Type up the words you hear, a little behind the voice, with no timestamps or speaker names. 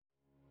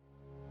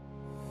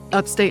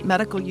Upstate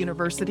Medical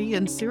University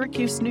in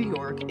Syracuse, New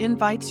York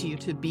invites you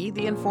to be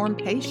the informed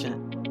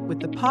patient with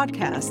the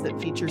podcast that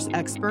features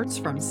experts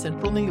from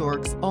Central New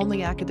York's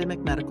only academic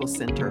medical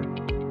center.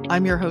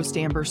 I'm your host,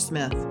 Amber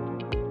Smith.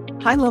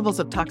 High levels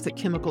of toxic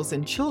chemicals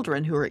in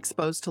children who are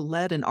exposed to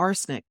lead and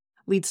arsenic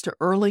leads to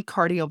early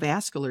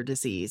cardiovascular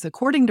disease,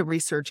 according to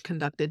research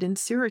conducted in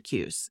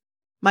Syracuse.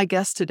 My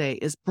guest today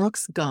is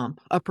Brooks Gump,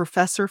 a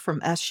professor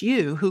from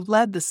SU who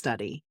led the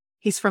study.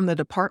 He's from the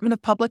Department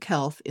of Public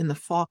Health in the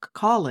Falk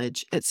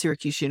College at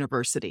Syracuse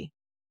University.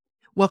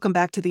 Welcome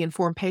back to the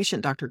Informed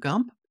Patient, Dr.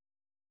 Gump.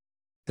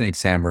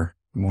 Thanks, Amber.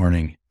 Good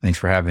morning. Thanks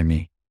for having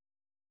me.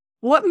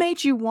 What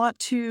made you want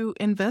to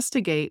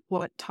investigate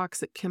what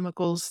toxic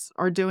chemicals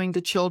are doing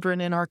to children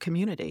in our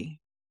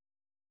community?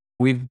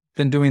 We've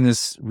been doing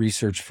this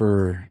research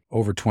for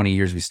over 20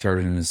 years. We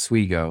started in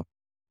Oswego.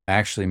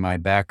 Actually, my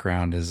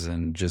background is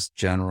in just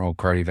general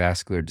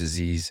cardiovascular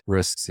disease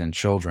risks in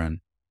children.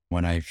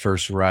 When I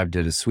first arrived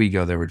at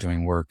Oswego, they were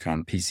doing work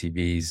on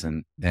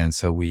PCBs. And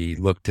so we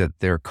looked at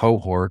their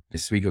cohort, the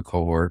Oswego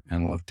cohort,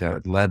 and looked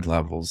at lead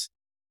levels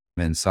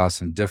and saw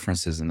some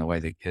differences in the way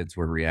the kids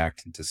were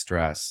reacting to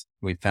stress.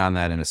 We found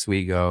that in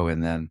Oswego,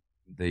 and then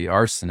the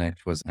arsenic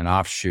was an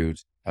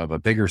offshoot of a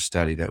bigger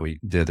study that we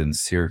did in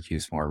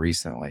Syracuse more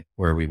recently,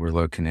 where we were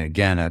looking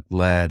again at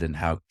lead and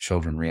how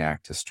children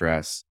react to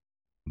stress.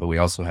 But we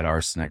also had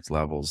arsenic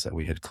levels that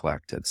we had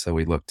collected. So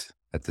we looked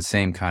at the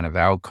same kind of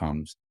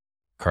outcomes,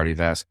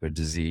 cardiovascular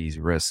disease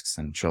risks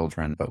in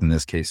children, but in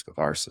this case with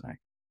arsenic.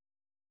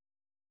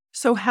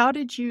 So how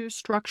did you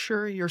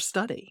structure your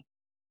study?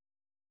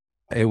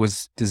 It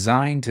was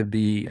designed to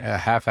be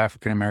half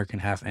African-American,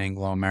 half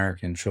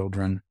Anglo-American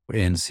children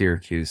in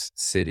Syracuse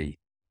City.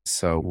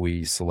 So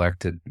we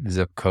selected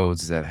zip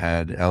codes that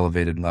had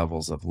elevated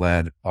levels of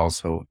lead,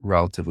 also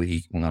relatively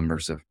equal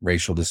numbers of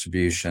racial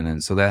distribution.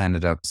 And so that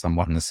ended up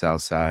somewhat on the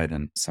south side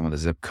and some of the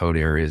zip code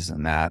areas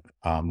and that.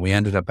 We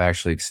ended up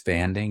actually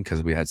expanding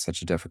because we had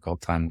such a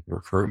difficult time with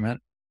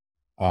recruitment.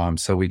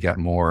 So we got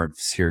more of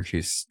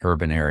Syracuse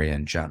urban area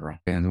in general.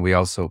 And we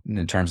also,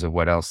 in terms of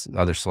what else,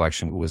 other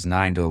selection was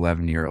 9 to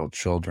 11-year-old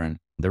children.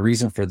 The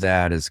reason for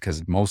that is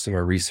because most of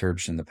our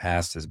research in the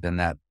past has been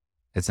that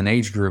it's an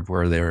age group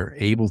where they're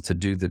able to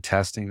do the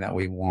testing that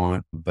we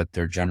want, but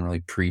they're generally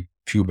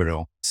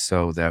pre-pubertal,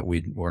 so that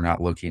we're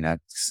not looking at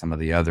some of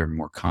the other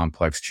more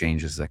complex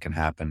changes that can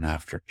happen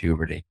after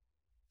puberty.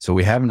 So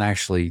we haven't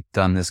actually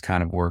done this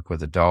kind of work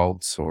with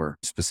adults or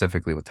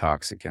specifically with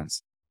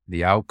toxicants.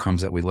 The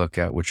outcomes that we look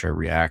at, which are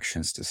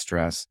reactions to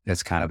stress,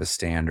 it's kind of a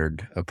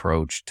standard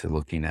approach to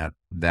looking at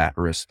that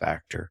risk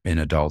factor in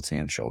adults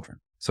and children.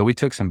 So we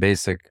took some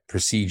basic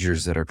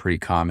procedures that are pretty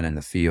common in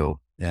the field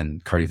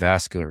and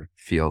cardiovascular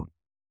field,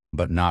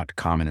 but not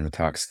common in the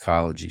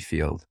toxicology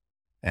field.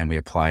 And we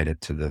applied it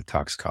to the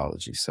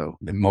toxicology. So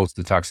most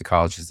of the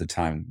toxicologists at the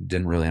time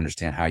didn't really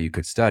understand how you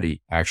could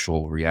study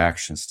actual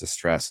reactions to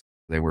stress.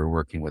 They were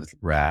working with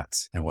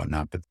rats and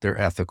whatnot, but there are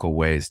ethical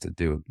ways to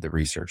do the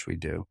research we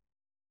do.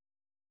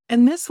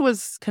 And this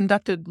was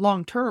conducted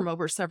long-term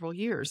over several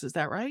years, is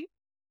that right?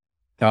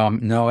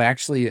 No,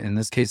 actually, in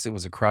this case, it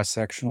was a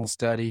cross-sectional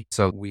study.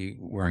 So we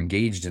were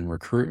engaged in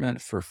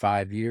recruitment for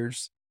 5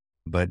 years.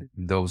 But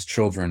those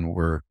children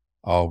were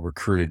all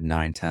recruited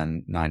 9,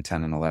 10, and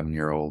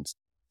 11-year-olds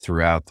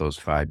throughout those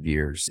 5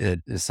 years.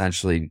 It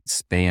essentially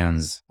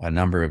spans a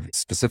number of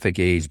specific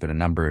age, but a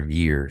number of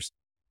years.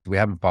 We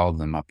haven't followed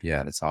them up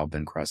yet. It's all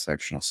been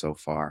cross-sectional so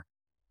far,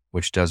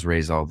 which does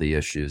raise all the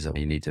issues that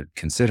you need to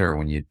consider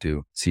when you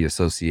do see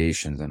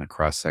associations in a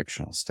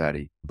cross-sectional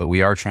study. But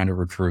we are trying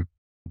to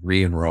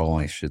re-enroll,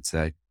 I should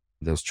say,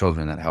 those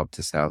children that helped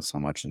us out so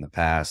much in the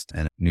past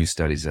and new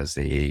studies as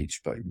they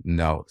age. But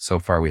no, so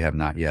far we have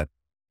not yet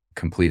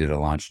completed a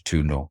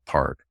longitudinal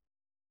part.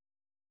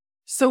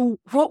 So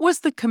what was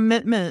the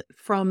commitment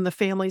from the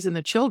families and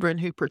the children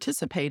who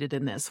participated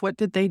in this? What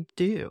did they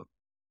do?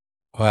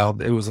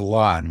 Well, it was a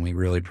lot, and we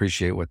really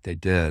appreciate what they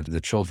did.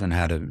 The children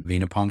had a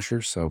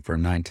venipuncture. So for a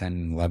 9, 10,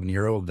 and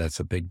 11-year-old, that's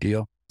a big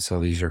deal.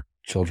 So these are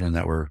children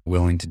that were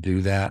willing to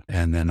do that,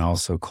 and then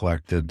also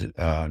collected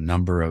a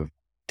number of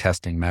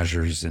testing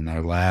measures in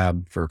their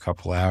lab for a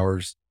couple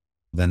hours.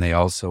 Then they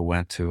also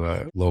went to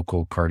a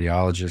local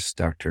cardiologist,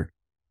 Dr.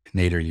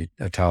 Nader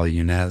Atali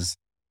Yunez,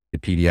 a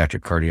pediatric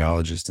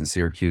cardiologist in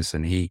Syracuse,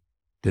 and he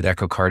did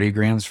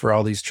echocardiograms for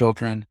all these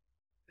children.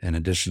 In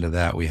addition to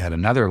that, we had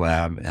another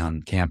lab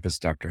on campus.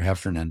 Dr.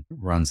 Heffernan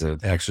runs an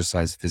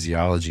exercise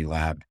physiology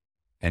lab,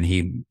 and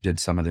he did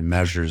some of the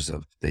measures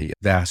of the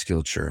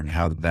vasculature and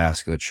how the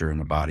vasculature in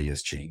the body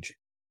is changing.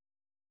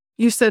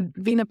 You said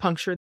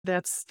venipuncture,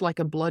 that's like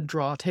a blood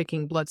draw,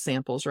 taking blood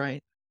samples,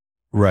 right?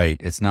 Right.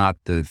 It's not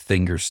the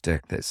finger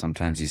stick that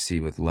sometimes you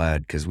see with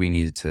lead, because we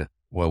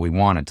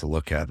wanted to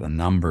look at a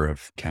number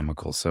of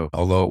chemicals. So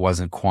although it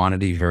wasn't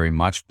quantity, very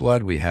much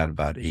blood, we had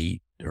about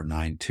 8 or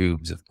 9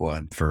 tubes of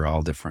blood for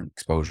all different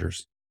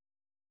exposures.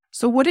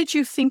 So what did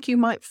you think you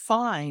might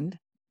find,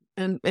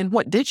 and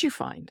what did you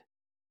find?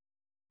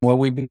 Well,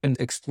 we've been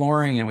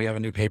exploring, and we have a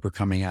new paper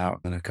coming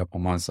out in a couple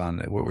months on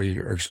it. What we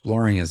are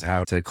exploring is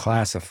how to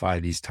classify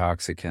these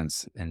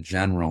toxicants in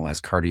general as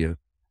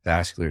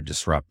cardiovascular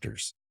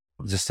disruptors.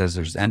 Just as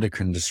there's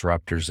endocrine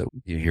disruptors that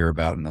you hear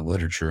about in the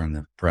literature and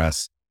the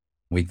press,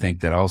 we think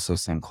that also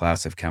some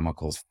class of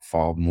chemicals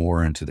fall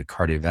more into the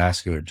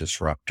cardiovascular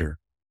disruptor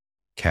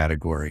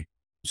category.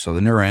 So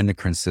the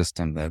neuroendocrine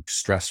system, the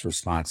stress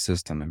response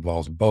system,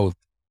 involves both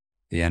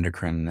the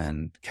endocrine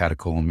and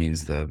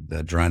catecholamines, the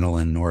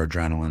adrenaline,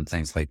 noradrenaline,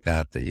 things like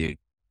that you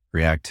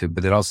react to.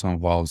 But it also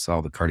involves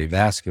all the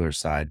cardiovascular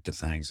side to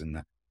things and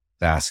the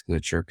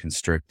vasculature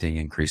constricting,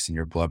 increasing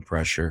your blood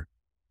pressure,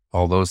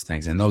 all those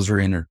things. And those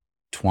are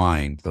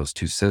intertwined, those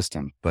two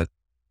systems. But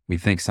we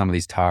think some of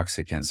these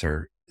toxicants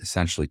are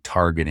essentially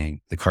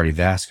targeting the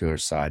cardiovascular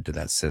side to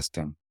that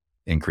system,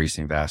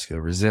 increasing vascular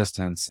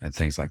resistance and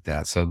things like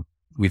that. So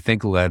we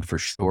think lead for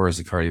sure is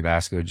a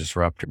cardiovascular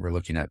disruptor. We're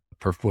looking at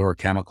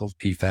perfluorochemicals,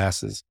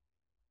 PFASs,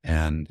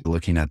 and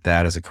looking at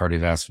that as a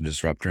cardiovascular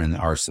disruptor, and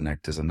arsenic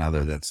is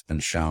another that's been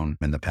shown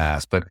in the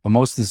past. But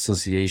most of the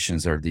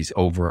associations are these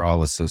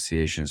overall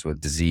associations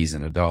with disease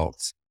in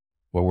adults.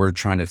 What we're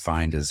trying to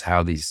find is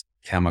how these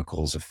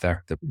chemicals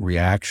affect the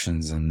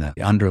reactions and the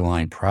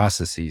underlying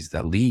processes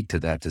that lead to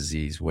that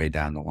disease way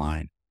down the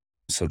line.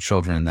 So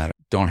children that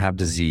don't have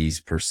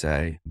disease per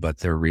se, but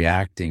they're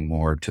reacting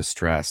more to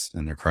stress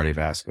in their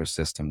cardiovascular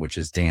system, which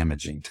is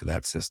damaging to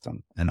that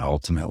system and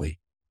ultimately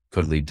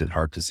could lead to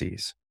heart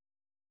disease.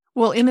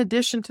 Well, in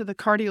addition to the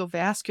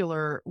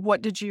cardiovascular,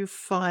 what did you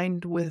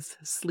find with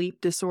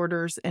sleep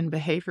disorders and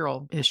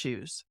behavioral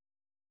issues?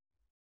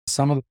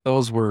 Some of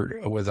those were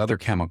with other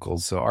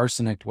chemicals. So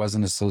arsenic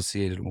wasn't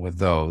associated with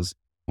those.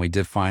 We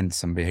did find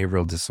some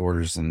behavioral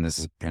disorders, and this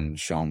has been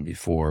shown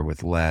before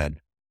with lead.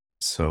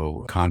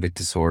 So conduct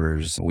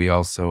disorders. We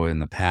also, in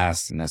the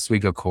past, in the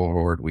Oswego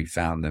cohort, we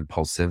found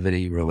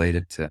impulsivity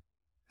related to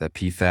the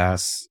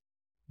PFAS,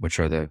 which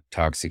are the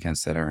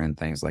toxicants that are in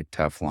things like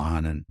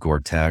Teflon and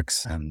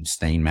Gore-Tex and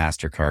stain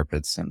master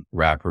carpets and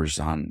wrappers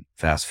on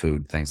fast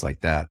food, things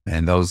like that.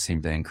 And those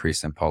seem to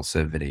increase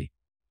impulsivity.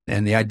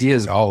 And the idea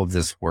is all of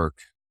this work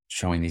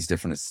showing these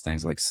different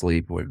things like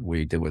sleep, what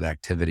we did with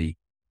activity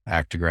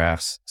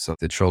actigraphs. So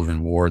the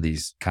children wore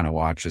these kind of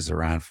watches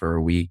around for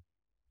a week.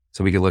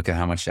 So we could look at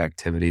how much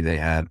activity they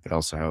had, but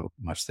also how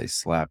much they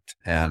slept.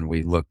 And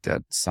we looked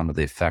at some of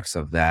the effects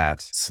of that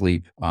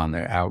sleep on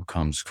their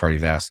outcomes,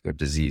 cardiovascular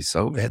disease.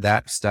 So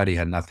that study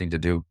had nothing to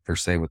do per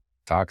se with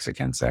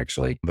toxicants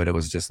actually, but it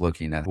was just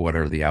looking at what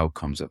are the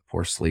outcomes of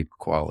poor sleep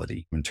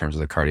quality in terms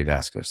of the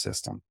cardiovascular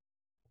system.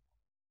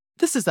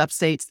 This is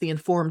Upstate's The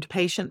Informed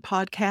Patient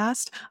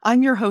podcast.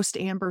 I'm your host,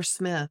 Amber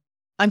Smith.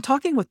 I'm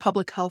talking with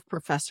public health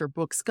professor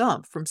Brooks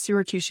Gump from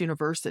Syracuse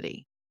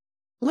University.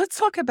 Let's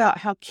talk about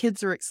how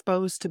kids are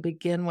exposed to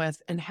begin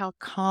with and how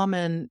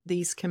common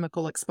these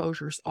chemical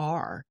exposures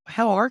are.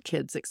 How are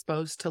kids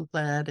exposed to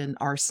lead and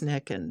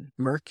arsenic and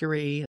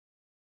mercury?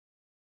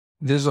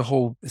 There's a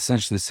whole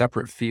essentially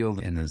separate field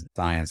in the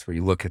science where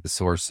you look at the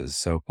sources.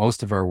 So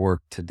most of our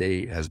work to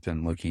date has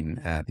been looking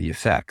at the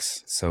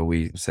effects. So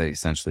we say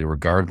essentially,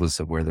 regardless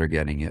of where they're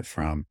getting it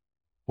from,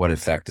 what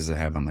effect does it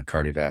have on the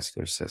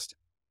cardiovascular system?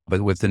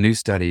 But with the new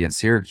study in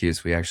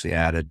Syracuse, we actually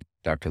added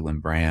Dr. Lynn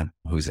Brand,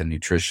 who's a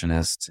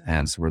nutritionist.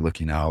 And so we're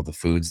looking at all the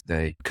foods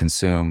they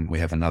consume. We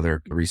have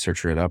another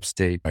researcher at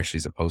Upstate, actually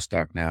he's a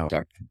postdoc now,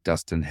 Dr.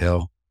 Dustin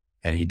Hill,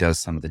 and he does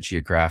some of the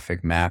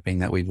geographic mapping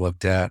that we've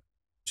looked at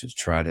to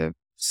try to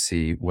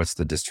see what's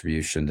the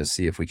distribution to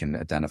see if we can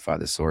identify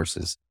the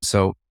sources.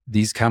 So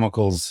these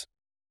chemicals,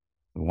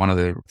 one of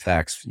the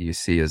facts you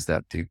see is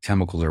that the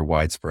chemicals are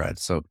widespread.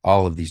 So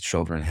all of these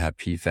children have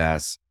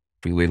PFAS.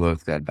 We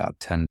looked at about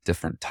 10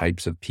 different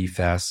types of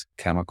PFAS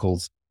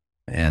chemicals,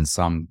 and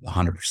some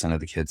 100%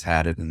 of the kids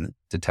had it in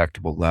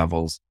detectable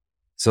levels.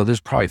 So there's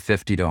probably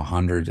 50 to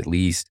 100 at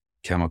least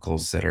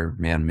chemicals that are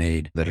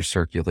man-made that are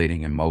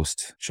circulating in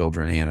most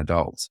children and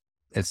adults.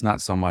 It's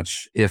not so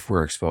much if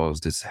we're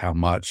exposed, it's how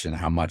much, and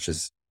how much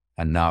is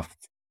enough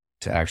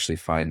to actually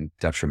find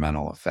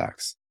detrimental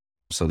effects.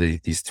 So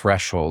these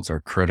thresholds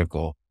are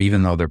critical,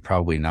 even though they're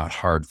probably not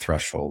hard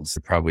thresholds.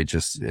 They're probably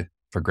just, it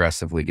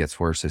progressively gets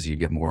worse as you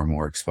get more and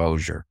more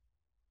exposure.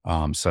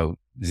 So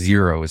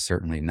 0 is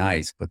certainly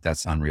nice, but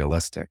that's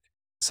unrealistic.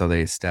 So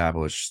they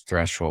establish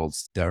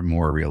thresholds that are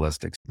more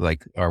realistic.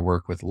 Like our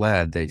work with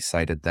lead, they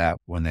cited that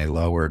when they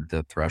lowered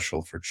the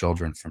threshold for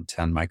children from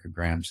 10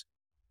 micrograms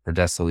per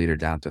deciliter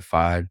down to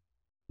 5.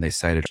 They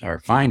cited our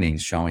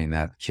findings showing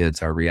that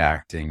kids are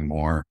reacting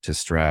more to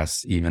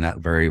stress, even at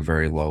very,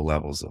 very low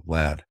levels of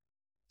lead.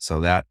 So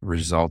that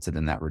resulted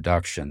in that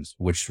reduction,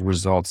 which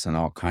results in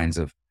all kinds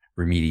of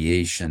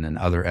remediation and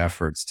other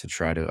efforts to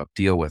try to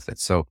deal with it.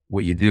 So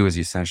what you do is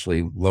you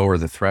essentially lower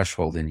the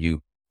threshold and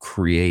you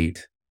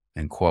create,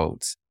 in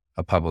quotes,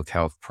 a public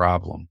health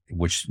problem,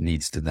 which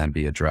needs to then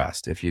be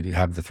addressed. If you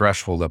have the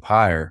threshold up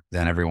higher,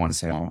 then everyone's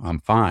saying, oh, I'm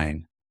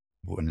fine.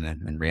 When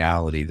in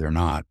reality, they're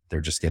not.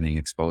 They're just getting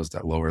exposed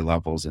at lower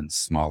levels and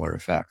smaller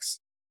effects.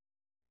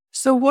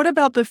 So what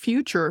about the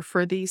future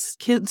for these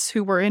kids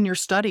who were in your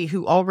study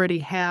who already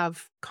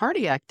have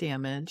cardiac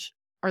damage?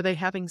 Are they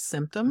having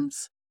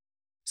symptoms?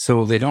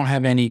 So they don't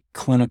have any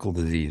clinical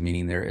disease,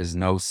 meaning there is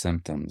no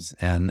symptoms.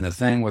 And the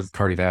thing with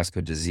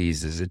cardiovascular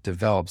disease is it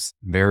develops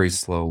very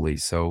slowly.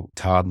 So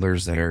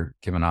toddlers that are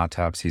given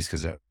autopsies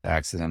because of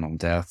accidental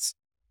deaths,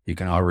 you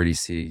can already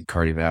see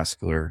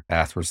cardiovascular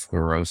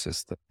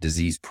atherosclerosis. The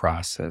disease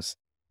process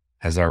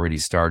has already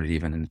started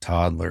even in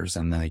toddlers.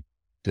 And they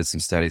did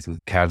some studies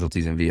with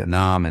casualties in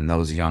Vietnam, and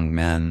those young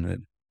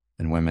men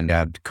and women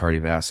had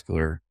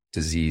cardiovascular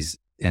disease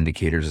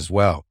indicators as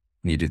well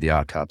when you do the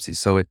autopsy.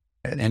 So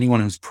anyone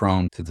who's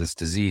prone to this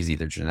disease,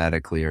 either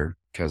genetically or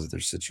because of their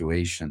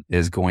situation,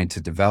 is going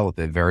to develop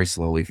it very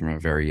slowly from a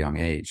very young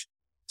age.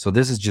 So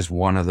this is just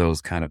one of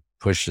those kind of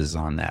pushes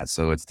on that.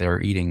 So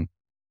they're eating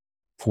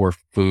poor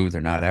food,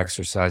 they're not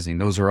exercising.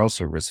 Those are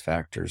also risk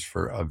factors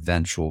for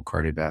eventual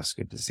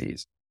cardiovascular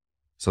disease.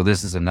 So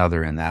this is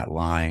another in that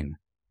line.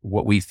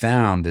 What we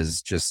found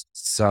is just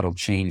subtle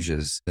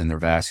changes in their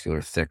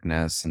vascular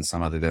thickness and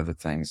some of the other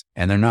things,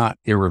 and they're not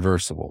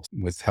irreversible.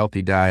 With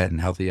healthy diet and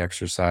healthy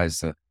exercise,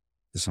 there's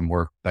some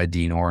work by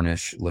Dean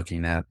Ornish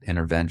looking at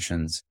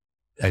interventions.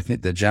 I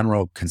think the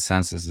general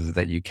consensus is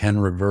that you can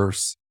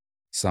reverse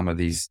some of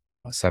these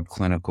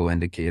subclinical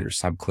indicators,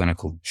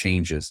 subclinical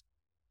changes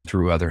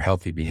through other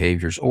healthy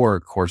behaviors, or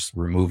of course,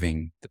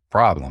 removing the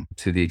problem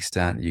to the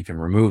extent you can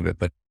remove it.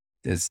 But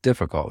it's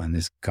difficult in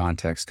this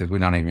context because we're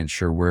not even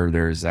sure where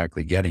they're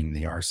exactly getting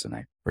the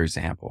arsenic, for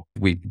example.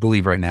 We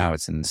believe right now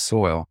it's in the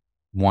soil.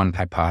 One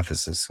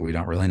hypothesis, we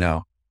don't really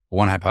know.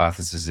 One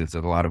hypothesis is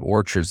that a lot of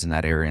orchards in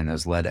that area and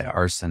those lead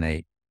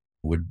arsenate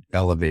would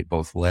elevate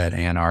both lead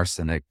and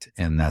arsenic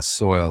in that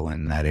soil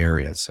in that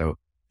area. So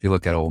if you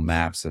look at old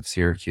maps of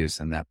Syracuse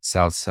and that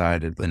south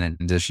side, in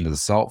addition to the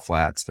salt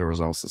flats, there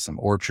was also some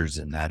orchards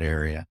in that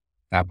area,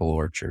 apple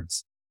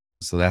orchards.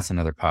 So that's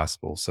another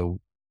possible. So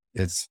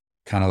it's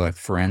kind of like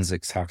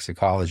forensic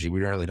toxicology.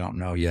 We really don't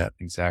know yet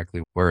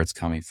exactly where it's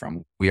coming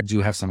from. We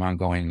do have some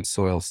ongoing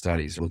soil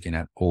studies looking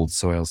at old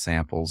soil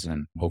samples,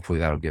 and hopefully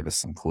that'll give us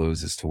some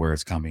clues as to where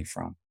it's coming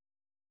from.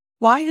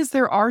 Why is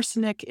there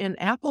arsenic in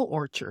apple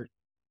orchard?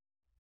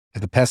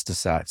 The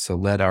pesticide, so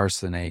lead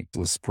arsenate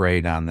was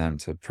sprayed on them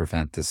to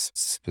prevent this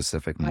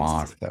specific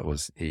moth that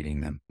was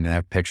eating them. And they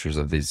have pictures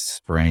of these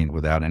spraying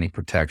without any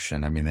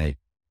protection. I mean, they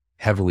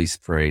heavily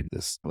sprayed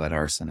this lead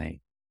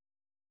arsenate.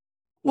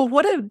 Well,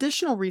 what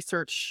additional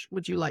research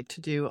would you like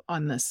to do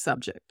on this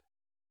subject?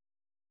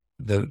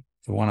 The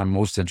one I'm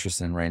most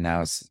interested in right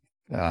now is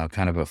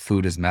kind of a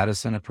food as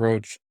medicine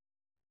approach.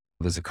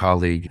 There's a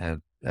colleague at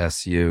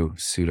SU,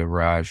 Sudha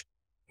Raj,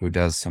 who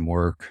does some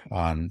work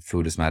on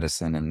food as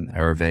medicine and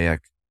Ayurvedic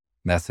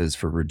methods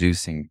for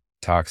reducing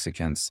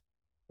toxicants.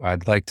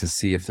 I'd like to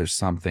see if there's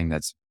something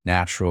that's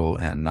natural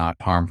and not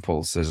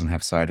harmful, so it doesn't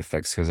have side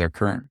effects, because our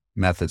current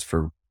methods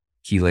for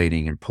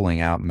chelating and pulling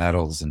out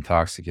metals and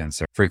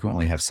toxicants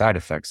frequently have side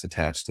effects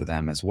attached to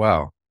them as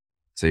well.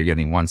 So you're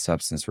getting one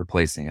substance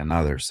replacing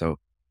another. So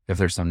if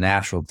there's some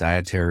natural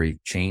dietary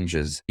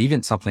changes,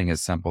 even something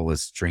as simple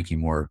as drinking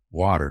more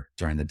water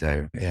during the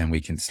day, and we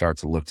can start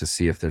to look to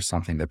see if there's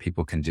something that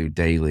people can do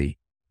daily,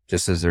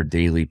 just as they're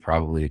daily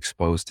probably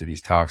exposed to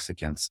these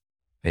toxicants,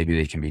 maybe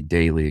they can be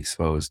daily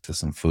exposed to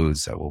some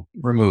foods that will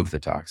remove the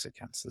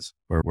toxicants, is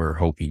where we're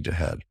hoping to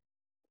head.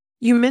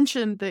 You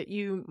mentioned that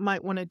you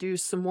might want to do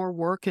some more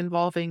work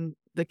involving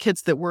the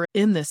kids that were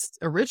in this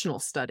original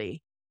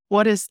study.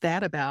 What is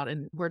that about,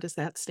 and where does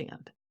that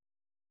stand?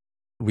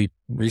 We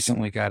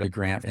recently got a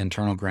grant,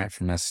 internal grant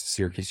from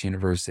Syracuse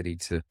University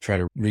to try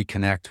to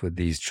reconnect with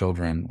these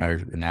children, who are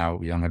now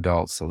young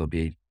adults, so they'll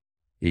be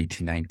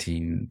 18,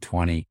 19,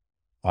 20.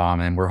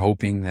 And we're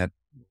hoping that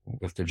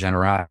with their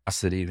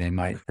generosity, they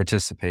might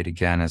participate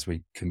again as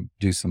we can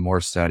do some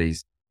more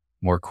studies,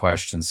 more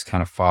questions,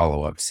 kind of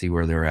follow up, see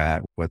where they're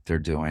at, what they're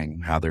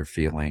doing, how they're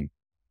feeling.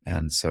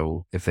 And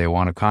so if they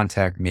want to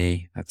contact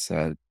me, that's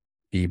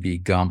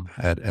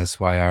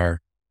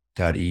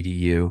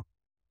bbgump@syr.edu.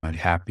 I'm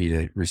happy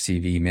to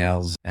receive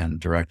emails and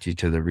direct you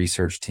to the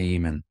research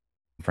team. And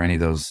for any of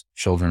those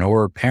children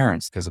or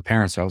parents, because the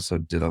parents also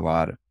did a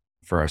lot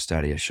for our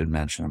study, I should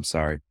mention, I'm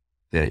sorry.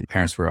 The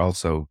parents were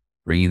also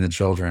bringing the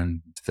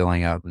children,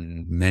 filling out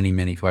many,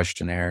 many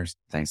questionnaires,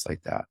 things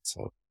like that.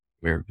 So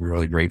we're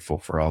really grateful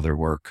for all their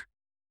work.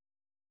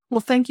 Well,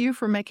 thank you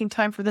for making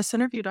time for this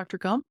interview, Dr.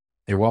 Gump.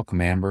 You're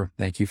welcome, Amber.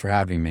 Thank you for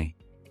having me.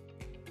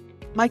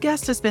 My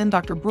guest has been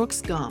Dr.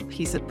 Brooks Gump.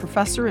 He's a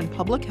professor in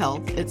public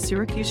health at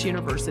Syracuse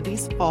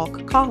University's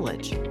Falk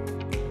College.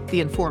 The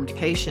Informed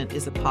Patient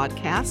is a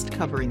podcast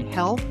covering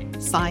health,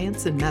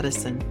 science, and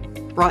medicine,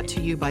 brought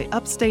to you by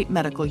Upstate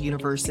Medical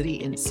University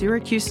in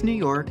Syracuse, New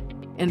York,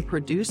 and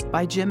produced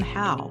by Jim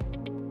Howe.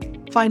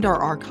 Find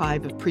our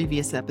archive of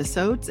previous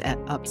episodes at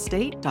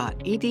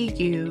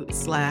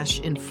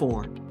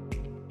upstate.edu/inform.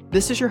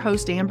 This is your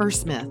host, Amber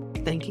Smith,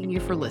 thanking you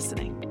for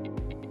listening.